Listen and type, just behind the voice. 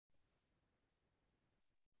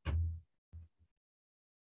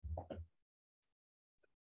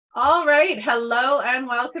All right. Hello and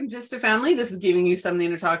welcome, Just a Family. This is giving you something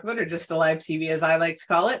to talk about, or Just a Live TV, as I like to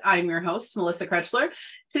call it. I'm your host, Melissa Kretschler.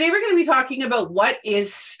 Today, we're going to be talking about what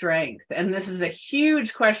is strength. And this is a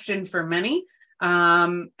huge question for many.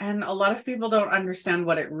 And a lot of people don't understand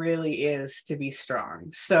what it really is to be strong.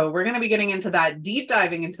 So we're going to be getting into that, deep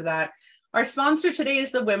diving into that. Our sponsor today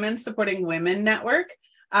is the Women Supporting Women Network.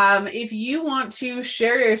 If you want to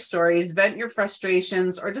share your stories, vent your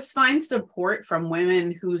frustrations, or just find support from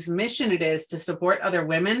women whose mission it is to support other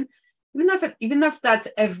women, even if that's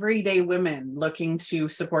everyday women looking to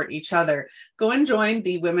support each other, go and join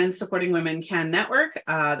the Women Supporting Women Can Network.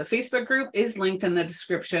 The Facebook group is linked in the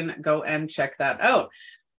description. Go and check that out.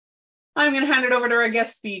 I'm going to hand it over to our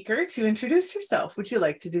guest speaker to introduce herself. Would you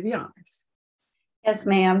like to do the honors? Yes,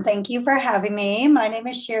 ma'am. Thank you for having me. My name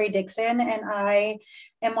is Sherry Dixon, and I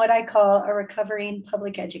am what I call a recovering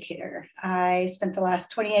public educator. I spent the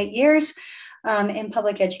last 28 years in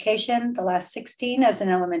public education, the last 16 as an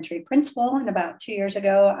elementary principal. And about 2 years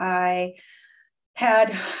ago, I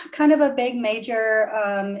had kind of a big major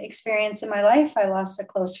experience in my life. I lost a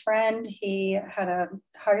close friend. He had a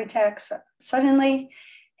heart attack suddenly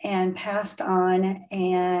and passed on.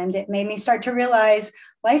 And it made me start to realize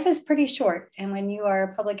life is pretty short. And when you are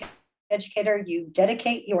a public educator, you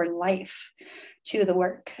dedicate your life to the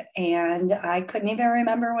work. And I couldn't even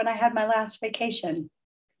remember when I had my last vacation.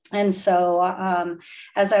 And so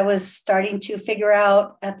as I was starting to figure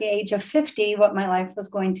out at the age of 50 what my life was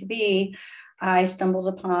going to be, I stumbled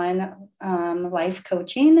upon life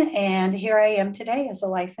coaching. And here I am today as a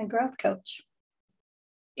life and growth coach.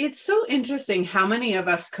 It's so interesting how many of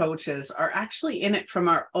us coaches are actually in it from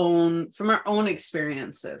our own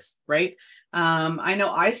experiences, right? I know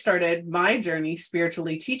I started my journey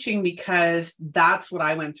spiritually teaching because that's what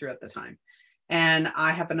I went through at the time. And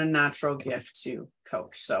I have a natural gift to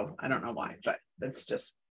coach. So I don't know why, but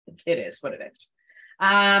it is what it is.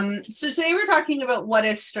 So today we're talking about what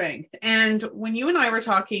is strength. And when you and I were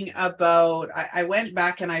talking about, I went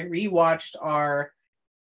back and I rewatched our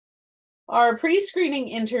pre-screening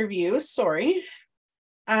interview,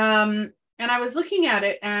 and I was looking at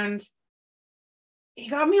it and it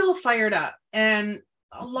got me all fired up. And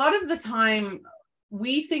a lot of the time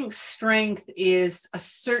we think strength is a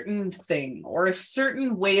certain thing or a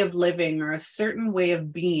certain way of living or a certain way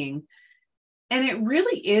of being. And it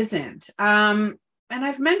really isn't. And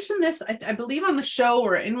I've mentioned this, I believe on the show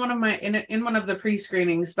or in one of the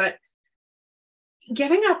pre-screenings, but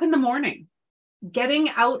getting up in the morning, getting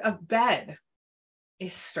out of bed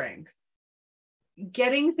is strength.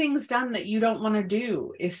 Getting things done that you don't want to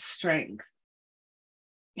do is strength.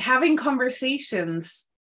 Having conversations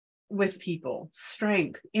with people,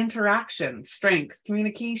 strength. Interaction, strength.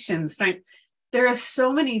 Communication, strength. There are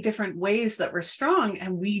so many different ways that we're strong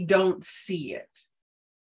and we don't see it.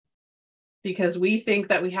 Because we think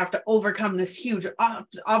that we have to overcome this huge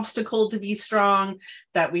obstacle to be strong,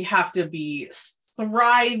 that we have to be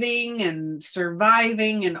thriving and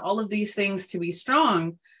surviving and all of these things to be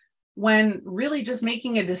strong, when really just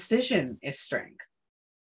making a decision is strength.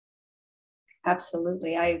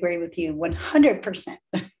 Absolutely. I agree with you 100%.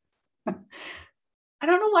 I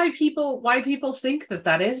don't know why people think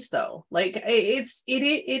that is, though. Like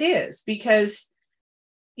it is because,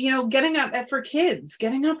 getting up for kids,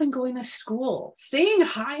 getting up and going to school, saying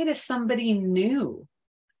hi to somebody new,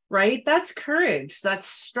 right? That's courage. That's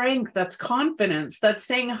strength. That's confidence. That's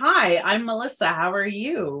saying, hi, I'm Melissa. How are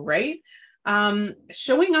you? Right?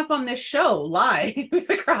 Showing up on this show live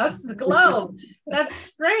across the globe. That's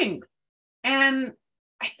strength. And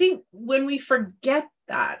I think when we forget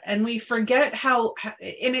that and we forget how,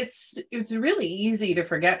 and it's really easy to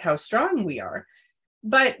forget how strong we are.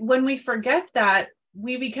 But when we forget that,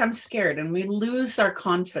 we become scared and we lose our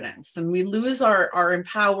confidence and we lose our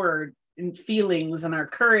empowered and feelings and our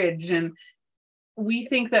courage, and we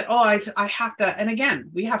think that I have to, and again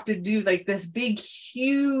we have to do like this big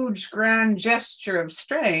huge grand gesture of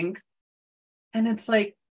strength, and it's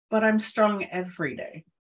like, but I'm strong every day.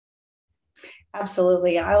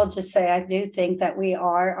 Absolutely. I will just say I do think that we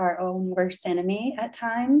are our own worst enemy at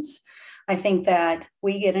times. I think that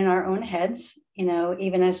we get in our own heads,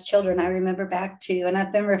 even as children. I remember back to, and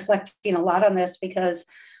I've been reflecting a lot on this because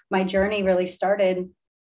my journey really started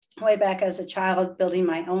way back as a child, building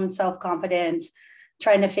my own self-confidence,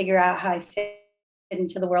 trying to figure out how I fit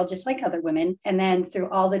into the world just like other women, and then through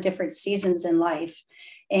all the different seasons in life.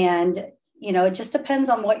 And, it just depends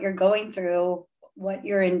on what you're going through, what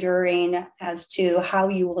you're enduring as to how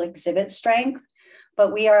you will exhibit strength.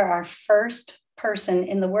 But we are our first person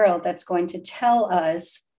in the world that's going to tell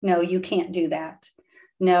us, no, you can't do that.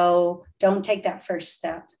 No, don't take that first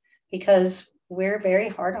step. Because we're very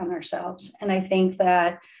hard on ourselves. And I think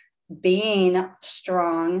that being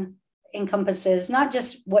strong encompasses not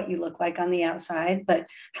just what you look like on the outside, but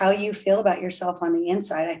how you feel about yourself on the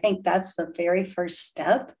inside. I think that's the very first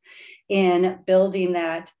step in building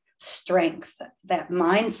that strength, that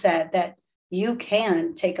mindset that you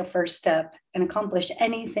can take a first step and accomplish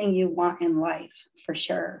anything you want in life, for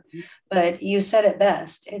sure. But you said it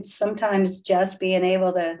best. It's sometimes just being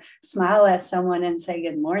able to smile at someone and say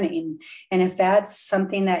good morning. And if that's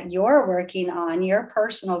something that you're working on, your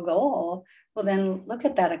personal goal, well, then look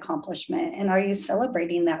at that accomplishment. And are you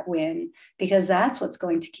celebrating that win? Because that's what's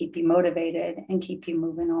going to keep you motivated and keep you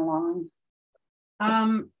moving along.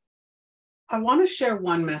 I want to share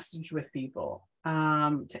one message with people.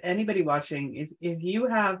 To anybody watching, if you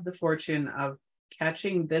have the fortune of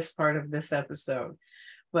catching this part of this episode,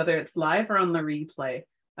 whether it's live or on the replay,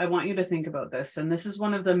 I want you to think about this. And this is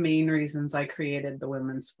one of the main reasons I created the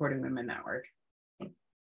Women Supporting Women Network.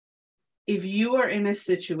 If you are in a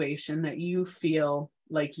situation that you feel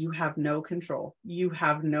like you have no control, you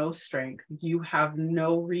have no strength, you have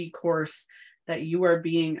no recourse, that you are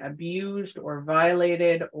being abused or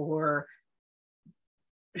violated or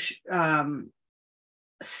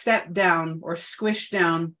stepped down or squished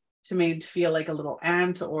down to made feel like a little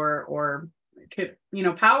ant or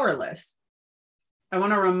powerless, I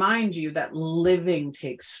want to remind you that living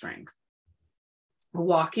takes strength.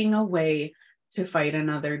 Walking away to fight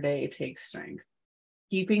another day takes strength.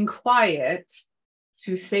 Keeping quiet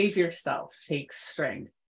to save yourself takes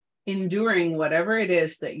strength. Enduring whatever it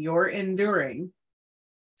is that you're enduring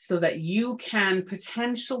so that you can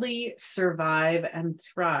potentially survive and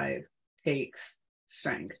thrive takes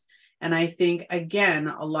strength. And I think, again,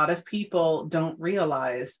 a lot of people don't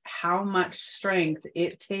realize how much strength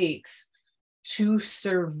it takes to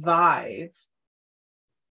survive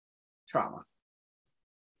trauma.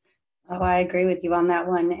 Oh, I agree with you on that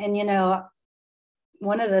one. And,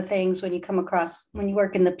 one of the things when you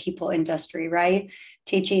work in the people industry, right?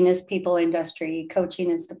 Teaching is people industry, coaching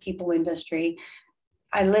is the people industry.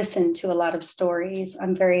 I listen to a lot of stories.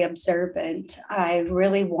 I'm very observant. I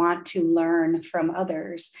really want to learn from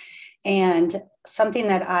others. And something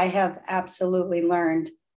that I have absolutely learned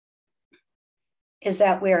is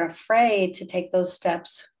that we're afraid to take those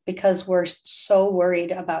steps because we're so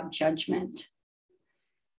worried about judgment.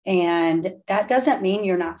 And that doesn't mean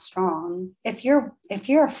you're not strong. If you're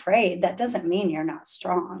afraid, that doesn't mean you're not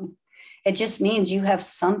strong. It just means you have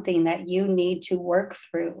something that you need to work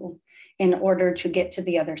through in order to get to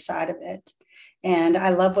the other side of it. And I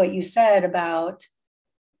love what you said about,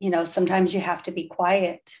 sometimes you have to be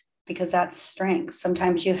quiet because that's strength.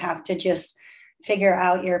 Sometimes you have to just figure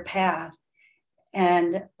out your path.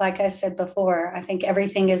 And like I said before, I think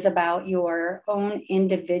everything is about your own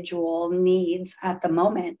individual needs at the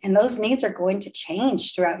moment. And those needs are going to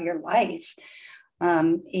change throughout your life,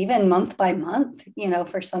 even month by month,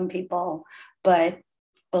 for some people. But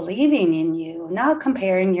believing in you, not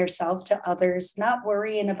comparing yourself to others, not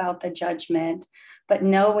worrying about the judgment, but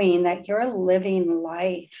knowing that you're living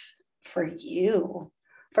life for you,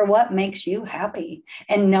 for what makes you happy.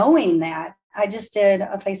 And knowing that, I just did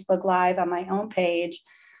a Facebook Live on my own page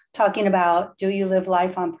talking about, do you live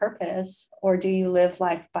life on purpose or do you live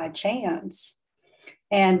life by chance?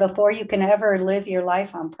 And before you can ever live your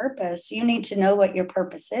life on purpose, you need to know what your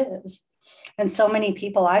purpose is. And so many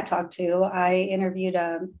people I talked to, I interviewed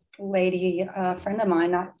a lady, a friend of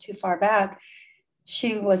mine, not too far back.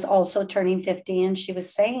 She was also turning 50, and she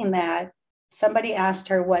was saying that somebody asked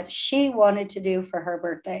her what she wanted to do for her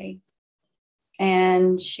birthday.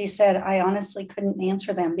 And she said, I honestly couldn't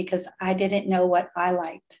answer them because I didn't know what I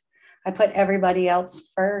liked. I put everybody else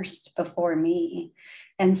first before me.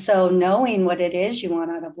 And so knowing what it is you want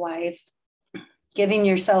out of life, giving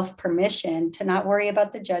yourself permission to not worry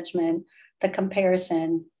about the judgment, the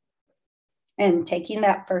comparison, and taking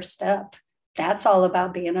that first step, that's all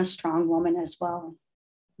about being a strong woman as well.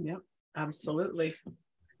 Yep, absolutely.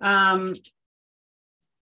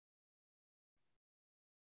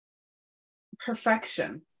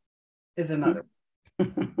 Perfection is another.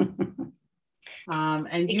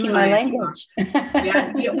 And Speaking my language.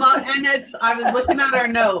 Yeah, well, and I was looking at our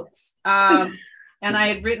notes, and I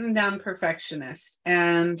had written down perfectionist,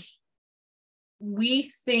 and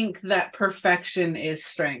we think that perfection is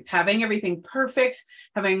strength, having everything perfect,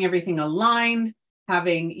 having everything aligned,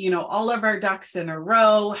 having, all of our ducks in a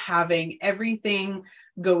row, having everything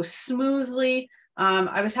go smoothly.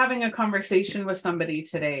 I was having a conversation with somebody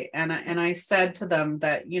today, and I said to them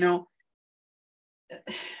that,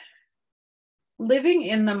 living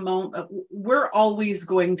in the moment, we're always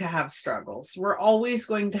going to have struggles. We're always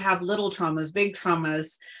going to have little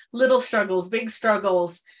traumas, little struggles, big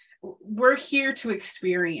struggles. We're here to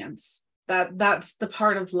experience that. That's the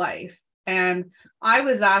part of life. And I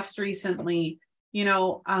was asked recently,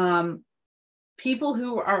 people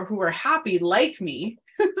who are happy like me,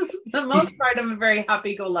 for the most part, I'm a very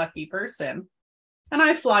happy-go-lucky person. And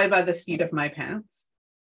I fly by the seat of my pants.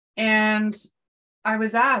 And I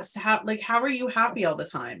was asked, how are you happy all the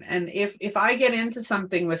time? And if I get into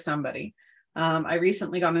something with somebody, I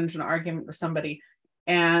recently got into an argument with somebody,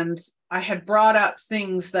 and I had brought up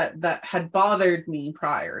things that had bothered me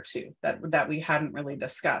prior to that we hadn't really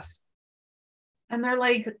discussed. And they're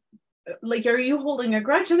like, are you holding a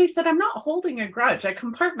grudge? And I said, I'm not holding a grudge. I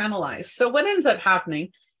compartmentalize. So what ends up happening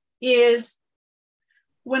is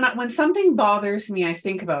when something bothers me, I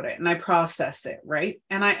think about it and I process it, right?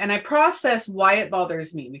 And I process why it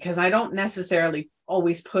bothers me, because I don't necessarily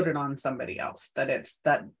always put it on somebody else that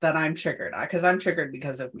I'm triggered, because I'm triggered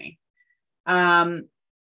because of me.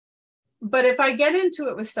 But if I get into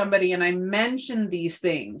it with somebody and I mention these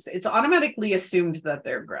things, it's automatically assumed that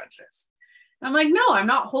they're grudges. I'm like, no, I'm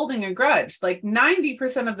not holding a grudge. Like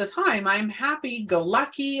 90% of the time, I'm happy, go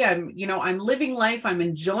lucky. I'm living life. I'm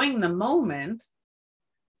enjoying the moment.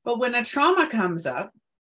 But when a trauma comes up,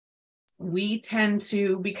 we tend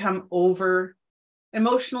to become over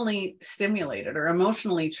emotionally stimulated, or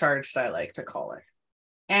emotionally charged, I like to call it.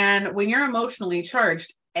 And when you're emotionally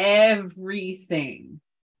charged, everything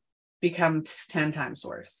becomes 10 times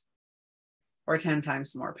worse or 10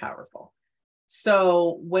 times more powerful.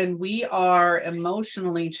 So when we are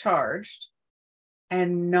emotionally charged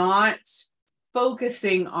and not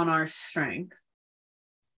focusing on our strength,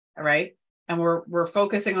 right? And we're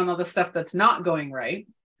focusing on all the stuff that's not going right,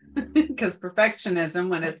 because perfectionism,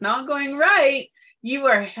 when it's not going right, you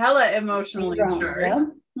are hella emotionally charged. Yeah.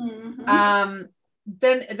 Mm-hmm.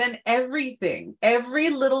 Then everything, every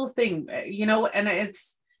little thing, and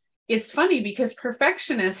it's funny because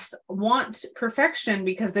perfectionists want perfection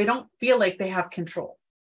because they don't feel like they have control,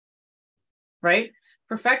 right?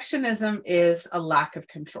 Perfectionism is a lack of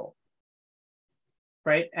control,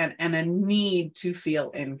 right? And a need to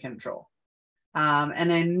feel in control,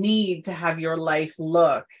 and a need to have your life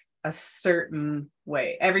look a certain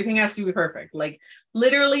way. Everything has to be perfect. Like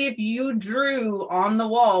literally, if you drew on the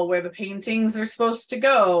wall where the paintings are supposed to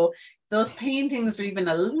go, those paintings are even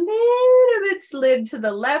a little bit slid to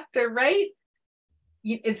the left or right,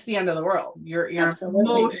 it's the end of the world. You're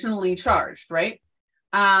emotionally charged, right?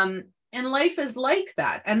 And life is like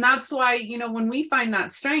that. And that's why, when we find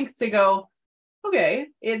that strength to go, okay,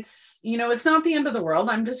 it's not the end of the world.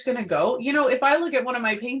 I'm just going to go. If I look at one of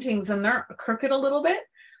my paintings and they're crooked a little bit,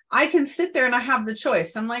 I can sit there and I have the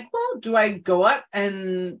choice. I'm like, well, do I go up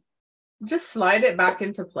and just slide it back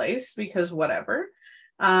into place because whatever?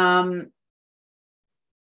 Or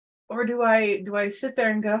do I sit there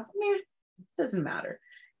and go, meh, doesn't matter.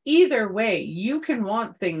 Either way, you can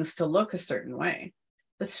want things to look a certain way.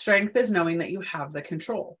 The strength is knowing that you have the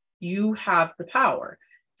control. You have the power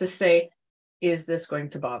to say, is this going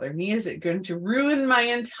to bother me? Is it going to ruin my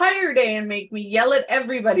entire day and make me yell at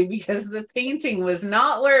everybody because the painting was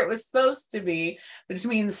not where it was supposed to be, which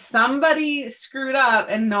means somebody screwed up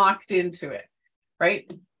and knocked into it, right?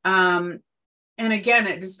 And again,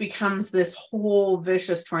 it just becomes this whole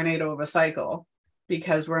vicious tornado of a cycle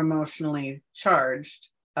because we're emotionally charged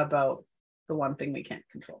about the one thing we can't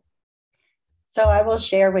control. So I will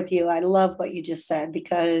share with you, I love what you just said,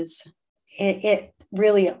 because it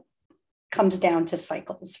really comes down to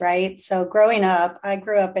cycles, right? So growing up, I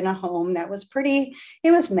grew up in a home that was it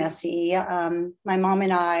was messy. My mom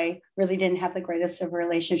and I really didn't have the greatest of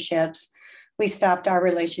relationships. We stopped our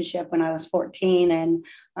relationship when I was 14, and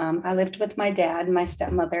I lived with my dad and my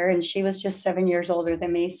stepmother, and she was just 7 years older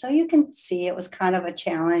than me. So you can see it was kind of a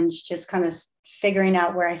challenge, just kind of figuring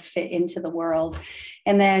out where I fit into the world.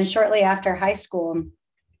 And then shortly after high school,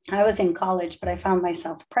 I was in college, but I found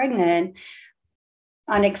myself pregnant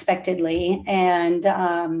unexpectedly. And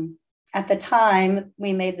at the time,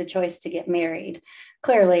 we made the choice to get married.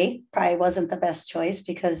 Clearly, probably wasn't the best choice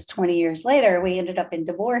because 20 years later, we ended up in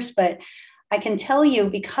divorce. But I can tell you,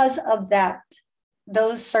 because of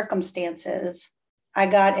those circumstances, I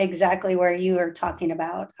got exactly where you are talking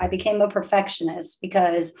about. I became a perfectionist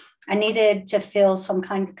because I needed to feel some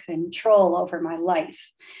kind of control over my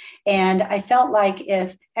life. And I felt like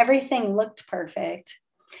if everything looked perfect,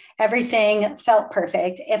 everything felt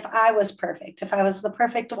perfect, if I was perfect, if I was the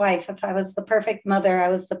perfect wife, if I was the perfect mother, I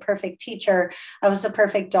was the perfect teacher, I was the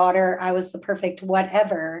perfect daughter, I was the perfect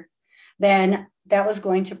whatever, then that was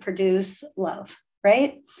going to produce love.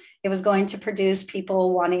 right? It was going to produce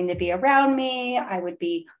people wanting to be around me. I would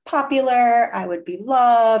be popular. I would be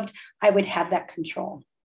loved. I would have that control.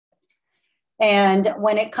 And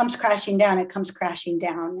when it comes crashing down, it comes crashing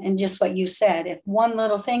down. And just what you said, if one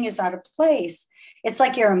little thing is out of place, it's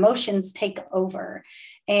like your emotions take over.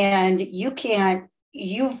 And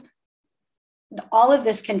all of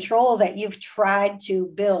this control that you've tried to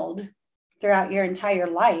build throughout your entire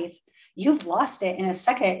life, you've lost it in a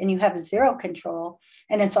second and you have zero control.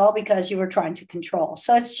 And it's all because you were trying to control.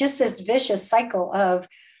 So it's just this vicious cycle of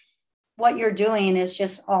what you're doing is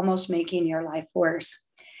just almost making your life worse.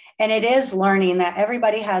 And it is learning that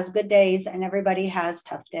everybody has good days and everybody has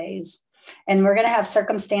tough days. And we're going to have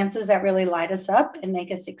circumstances that really light us up and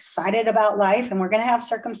make us excited about life. And we're going to have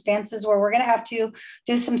circumstances where we're going to have to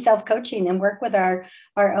do some self-coaching and work with our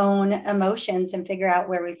own emotions and figure out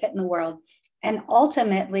where we fit in the world. And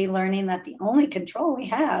ultimately learning that the only control we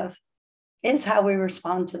have is how we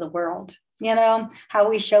respond to the world, how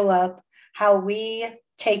we show up, how we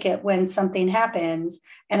take it when something happens.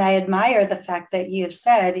 And I admire the fact that you've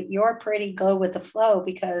said you're pretty go with the flow,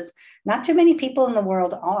 because not too many people in the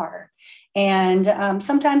world are. And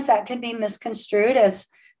sometimes that can be misconstrued as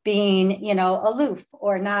being, aloof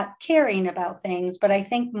or not caring about things. But I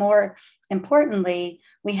think more importantly,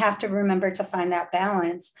 we have to remember to find that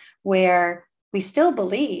balance where we still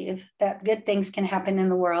believe that good things can happen in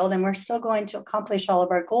the world and we're still going to accomplish all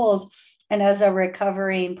of our goals. And as a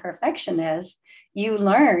recovering perfectionist, you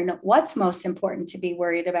learn what's most important to be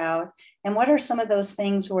worried about and what are some of those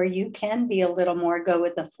things where you can be a little more go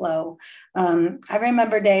with the flow. I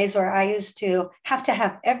remember days where I used to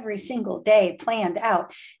have every single day planned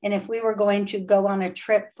out. And if we were going to go on a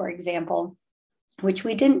trip, for example, which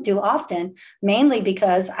we didn't do often, mainly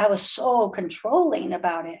because I was so controlling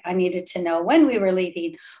about it. I needed to know when we were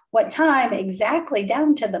leaving, what time exactly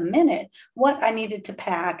down to the minute, what I needed to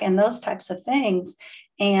pack and those types of things.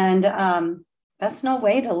 And that's no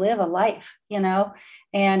way to live a life, and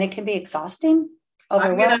it can be exhausting,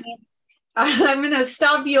 overwhelming. I'm going to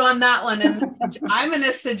stop you on that one. And I'm going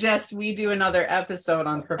to suggest we do another episode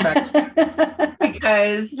on perfection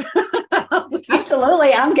because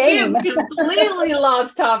absolutely, I'm game. We have completely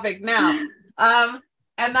lost topic now.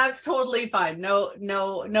 And that's totally fine.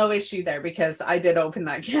 No issue there, because I did open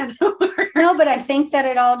that can. No, but I think that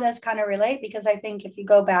it all does kind of relate, because I think if you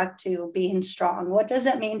go back to being strong, what does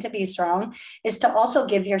it mean to be strong is to also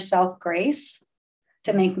give yourself grace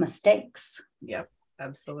to make mistakes. Yep,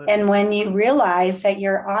 absolutely. And when you realize that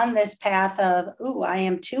you're on this path of, I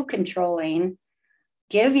am too controlling,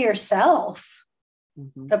 give yourself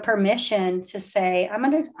the permission to say, I'm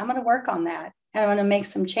going to work on that. And I'm going to make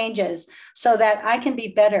some changes so that I can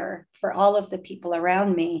be better for all of the people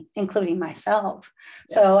around me, including myself.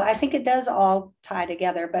 Yeah. So I think it does all tie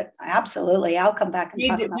together, but absolutely, I'll come back and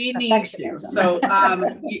talk about perfectionism. So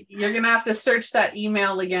you're going to have to search that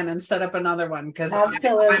email again and set up another one, because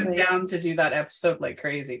I'm down to do that episode like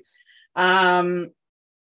crazy. Sorry,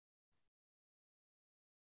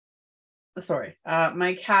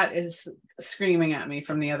 my cat is screaming at me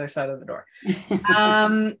from the other side of the door.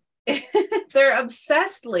 They're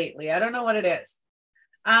obsessed lately. I don't know what it is.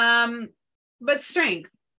 But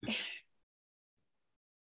strength.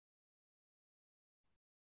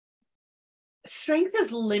 Strength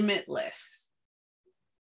is limitless.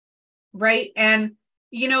 Right? And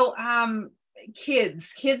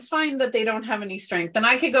kids find that they don't have any strength. And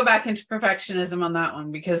I could go back into perfectionism on that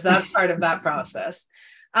one, because that's part of that process.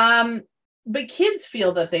 But kids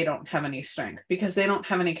feel that they don't have any strength because they don't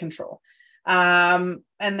have any control. And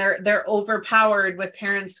they're overpowered with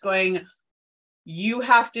parents going, you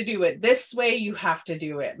have to do it this way, you have to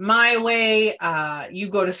do it my way. You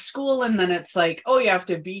go to school and then it's like, oh, you have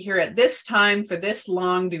to be here at this time for this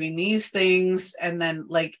long doing these things, and then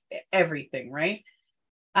like everything, right?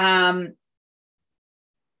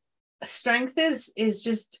 Strength is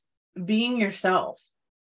just being yourself,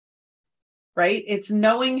 right? It's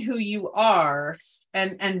knowing who you are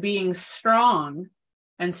and being strong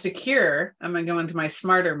and secure. I'm going to go into my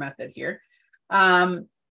smarter method here.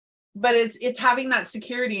 But it's having that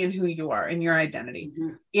security in who you are, in your identity.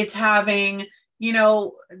 Mm-hmm. It's having,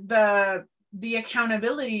 the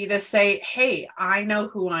accountability to say, hey, I know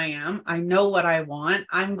who I am. I know what I want.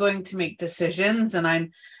 I'm going to make decisions,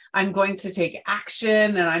 and I'm going to take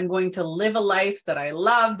action, and I'm going to live a life that I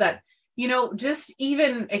love, that, just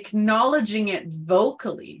even acknowledging it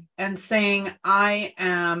vocally and saying, I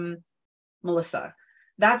am Melissa.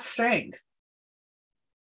 That's strength,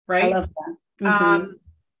 right? I love that.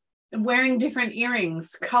 Mm-hmm. Wearing different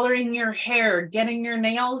earrings, coloring your hair, getting your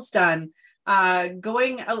nails done,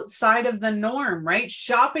 going outside of the norm, right?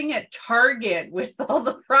 Shopping at Target with all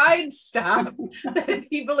the Pride stuff that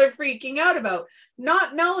people are freaking out about,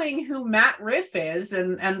 not knowing who Matt Riff is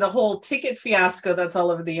and the whole ticket fiasco that's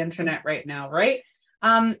all over the internet right now, right?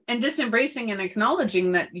 And just embracing and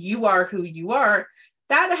acknowledging that you are who you are.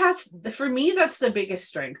 That has, for me, that's the biggest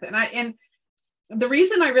strength. And the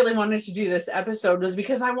reason I really wanted to do this episode was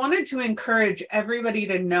because I wanted to encourage everybody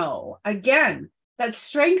to know, again, that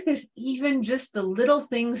strength is even just the little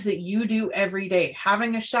things that you do every day,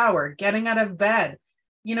 having a shower, getting out of bed,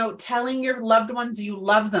 telling your loved ones you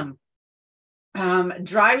love them,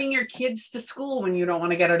 driving your kids to school when you don't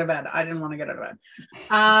want to get out of bed. I didn't want to get out of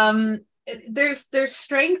bed. There's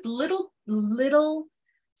strength, little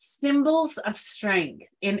symbols of strength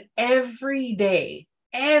in every day,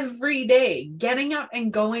 getting up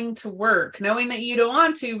and going to work, knowing that you don't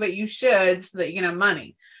want to, but you should, so that you can have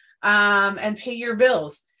money. And pay your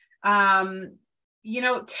bills, texting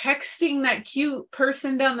that cute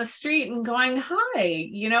person down the street and going,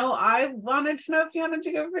 hi, I wanted to know if you wanted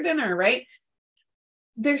to go for dinner, right?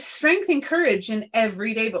 There's strength and courage in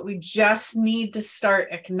every day, but we just need to start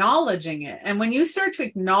acknowledging it. And when you start to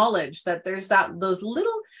acknowledge that there's those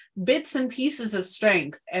little bits and pieces of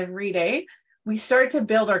strength every day, we start to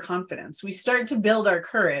build our confidence. We start to build our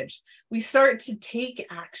courage. We start to take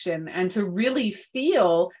action and to really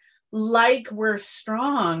feel like we're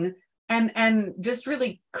strong and just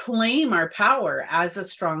really claim our power as a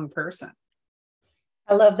strong person.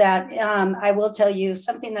 I love that. I will tell you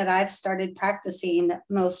something that I've started practicing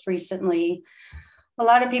most recently. A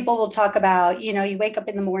lot of people will talk about, you wake up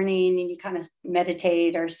in the morning and you kind of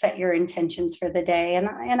meditate or set your intentions for the day. And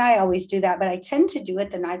I always do that, but I tend to do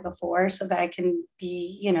it the night before so that I can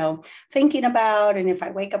be, thinking about, and if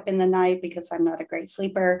I wake up in the night because I'm not a great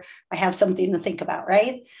sleeper, I have something to think about,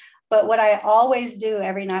 right? But what I always do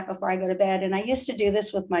every night before I go to bed, and I used to do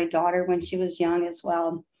this with my daughter when she was young as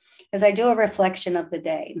well, is I do a reflection of the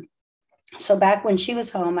day. So back when she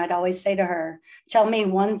was home, I'd always say to her, tell me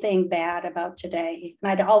one thing bad about today. And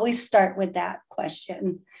I'd always start with that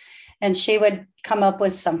question. And she would come up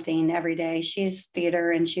with something every day. She's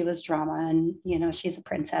theater and she was drama and, she's a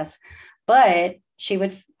princess. But she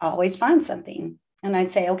would always find something. And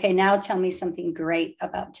I'd say, okay, now tell me something great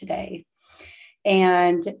about today.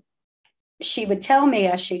 And she would tell me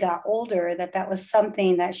as she got older that was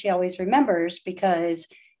something that she always remembers because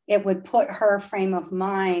it would put her frame of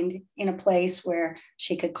mind in a place where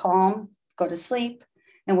she could calm, go to sleep,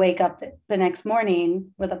 and wake up the next morning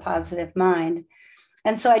with a positive mind.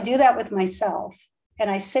 And so I do that with myself. And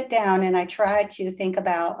I sit down and I try to think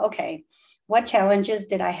about, okay, what challenges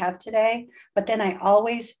did I have today? But then I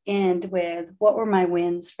always end with, what were my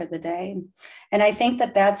wins for the day? And I think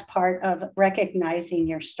that that's part of recognizing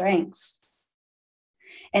your strengths.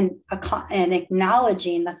 And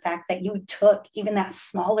acknowledging the fact that you took even that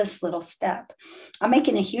smallest little step. I'm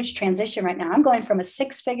making a huge transition right now. I'm going from a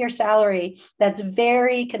 6-figure salary that's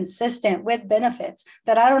very consistent with benefits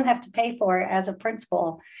that I don't have to pay for as a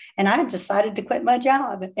principal. And I decided to quit my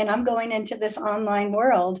job and I'm going into this online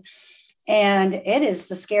world. And it is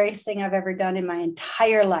the scariest thing I've ever done in my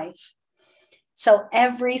entire life. So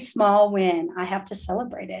every small win, I have to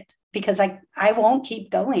celebrate it, because I won't keep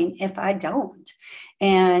going if I don't.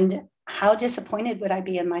 And how disappointed would I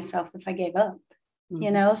be in myself if I gave up?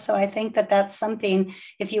 Mm-hmm. So I think that that's something,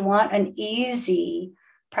 if you want an easy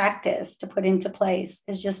practice to put into place,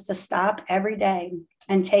 is just to stop every day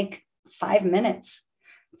and take 5 minutes.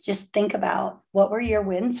 Just think about, what were your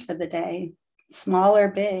wins for the day, small or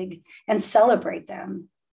big, and celebrate them.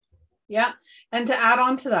 Yeah. And to add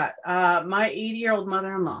on to that, my 80-year-old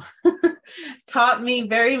mother-in-law taught me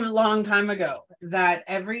very long time ago that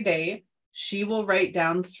every day she will write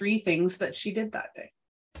down 3 things that she did that day,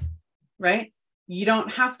 right? You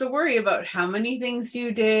don't have to worry about how many things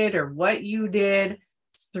you did or what you did.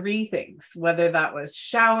 3 things, whether that was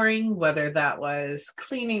showering, whether that was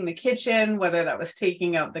cleaning the kitchen, whether that was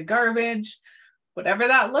taking out the garbage, whatever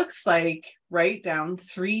that looks like, write down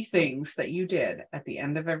 3 things that you did at the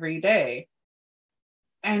end of every day.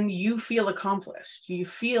 And you feel accomplished. You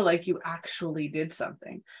feel like you actually did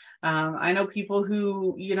something. I know people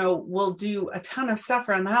who, will do a ton of stuff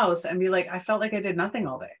around the house and be like, I felt like I did nothing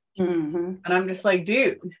all day. Mm-hmm. And I'm just like,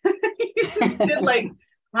 dude, you just did like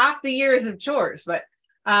half the years of chores. But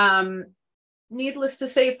needless to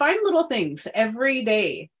say, find little things every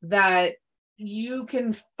day that you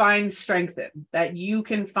can find strength in, that you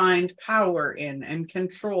can find power in and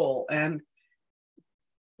control and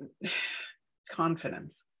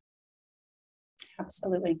confidence.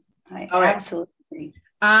 Absolutely. I absolutely agree.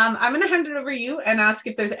 I'm going to hand it over to you and ask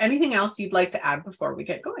if there's anything else you'd like to add before we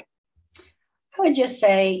get going. would just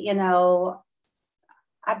say, you know,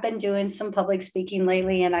 I've been doing some public speaking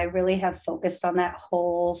lately, and I really have focused on that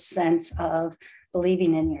whole sense of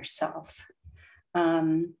believing in yourself.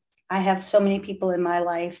 I have so many people in my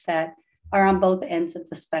life that are on both ends of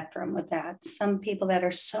the spectrum with that. Some people that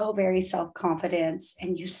are so very self-confident,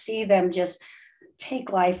 and you see them just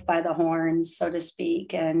take life by the horns, so to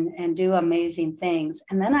speak, and do amazing things.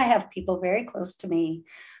 And then I have people very close to me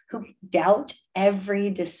who doubt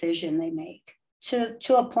every decision they make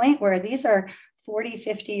to a point where these are 40,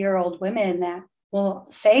 50-year-old women that will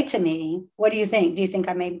say to me, what do you think? Do you think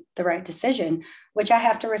I made the right decision? Which I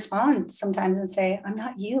have to respond sometimes and say, I'm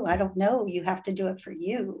not you. I don't know. You have to do it for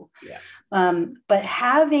you. Yeah. But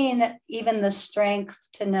having even the strength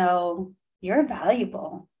to know you're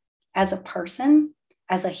valuable as a person,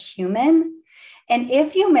 as a human. And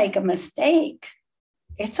if you make a mistake,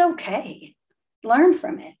 it's okay. Learn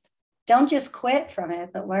from it. Don't just quit from it,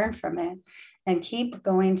 but learn from it and keep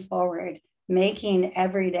going forward, making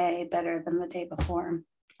every day better than the day before.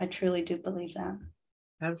 I truly do believe that.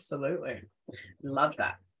 Absolutely. Love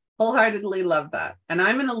that. Wholeheartedly love that. And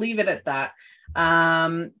I'm going to leave it at that.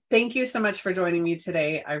 Thank you so much for joining me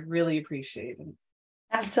today. I really appreciate it.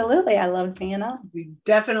 Absolutely. I love being on. We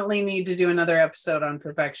definitely need to do another episode on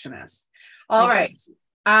perfectionists. All right.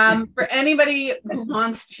 For anybody who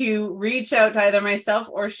wants to reach out to either myself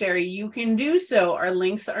or Sherry, you can do so. Our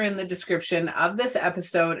links are in the description of this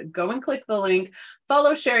episode. Go and click the link,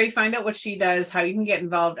 follow Sherry, find out what she does, how you can get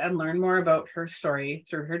involved, and learn more about her story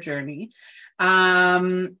through her journey.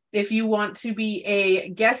 If you want to be a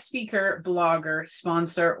guest speaker, blogger,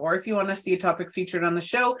 sponsor, or if you want to see a topic featured on the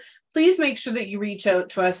show, please make sure that you reach out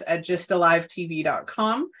to us at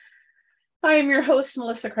gystalivetv.com. I am your host,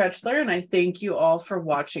 Melissa Krechler, and I thank you all for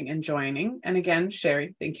watching and joining. And again,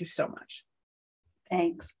 Sherry, thank you so much.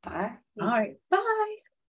 Thanks. Bye. All right. Bye.